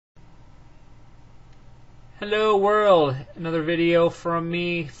Hello world, another video from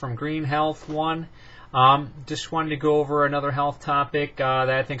me from Green Health One. Just wanted to go over another health topic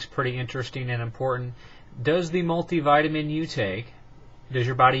that I think is pretty interesting and important. Does the multivitamin you take, does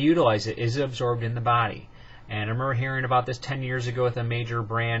your body utilize it? Is it absorbed in the body? And I remember hearing about this 10 years ago with a major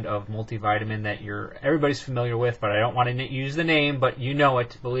brand of multivitamin that everybody's familiar with, but I don't want to use the name, but you know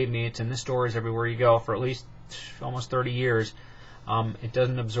it. Believe me, it's in the stores everywhere you go for at least almost 30 years. It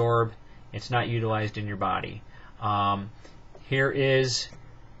doesn't absorb. It's not utilized in your body. Here is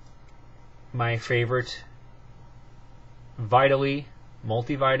my favorite Vitally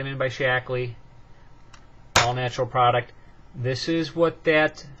multivitamin by Shaklee, all natural product. This is what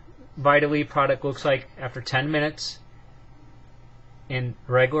that Vitally product looks like after 10 minutes in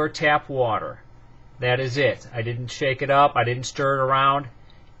regular tap water. That is it. I didn't shake it up. I didn't stir it around.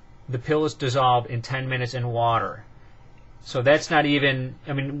 The pill is dissolved in 10 minutes in water. So that's not even,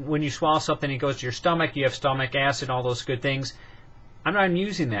 I mean, when you swallow something, it goes to your stomach, you have stomach acid, all those good things. I'm not even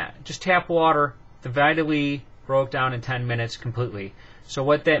using that. Just tap water. The Vitally broke down in 10 minutes completely. So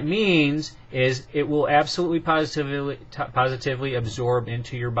what that means is it will absolutely positively absorb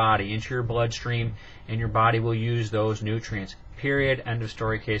into your body, into your bloodstream, and your body will use those nutrients. Period. End of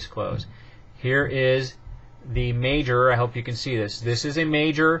story. Case closed. Here is the major, I hope you can see this. This is a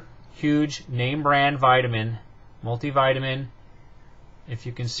major, huge name brand vitamin, multivitamin. If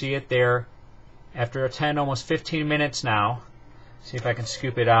you can see it there, after 10, almost 15 minutes now, see if I can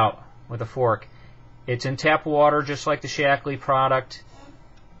scoop it out with a fork. It's in tap water just like the Shaklee product.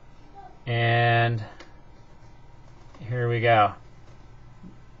 And here we go.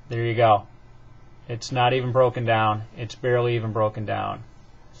 There you go. It's not even broken down. It's barely even broken down.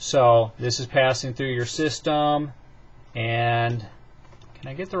 So this is passing through your system, and can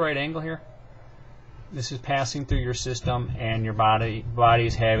I get the right angle here? This is passing through your system, and your body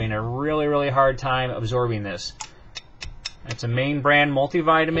is having a really hard time absorbing this. It's a main brand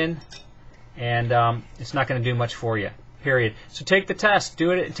multivitamin, and it's not going to do much for you. Period. So take the test.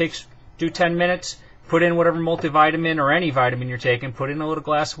 Do it. Do 10 minutes. Put in whatever multivitamin or any vitamin you're taking. Put in a little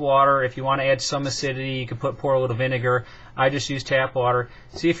glass of water. If you want to add some acidity, you can pour a little vinegar. I just use tap water.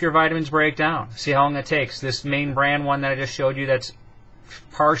 See if your vitamins break down. See how long it takes. This main brand one that I just showed you, that's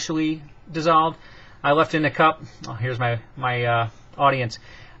partially dissolved, I left in a cup. Oh, here's my audience.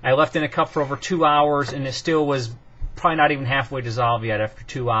 I left in a cup for over 2 hours, and it still was probably not even halfway dissolved yet after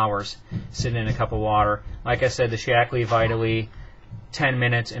 2 hours sitting in a cup of water. Like I said, the Shaklee Vitally, 10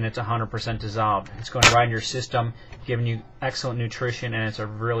 minutes, and it's 100% dissolved. It's going right in your system, giving you excellent nutrition, and it's a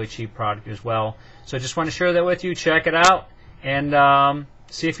really cheap product as well. So I just want to share that with you. Check it out, and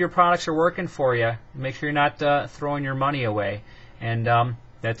see if your products are working for you. Make sure you're not throwing your money away. And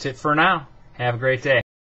that's it for now. Have a great day.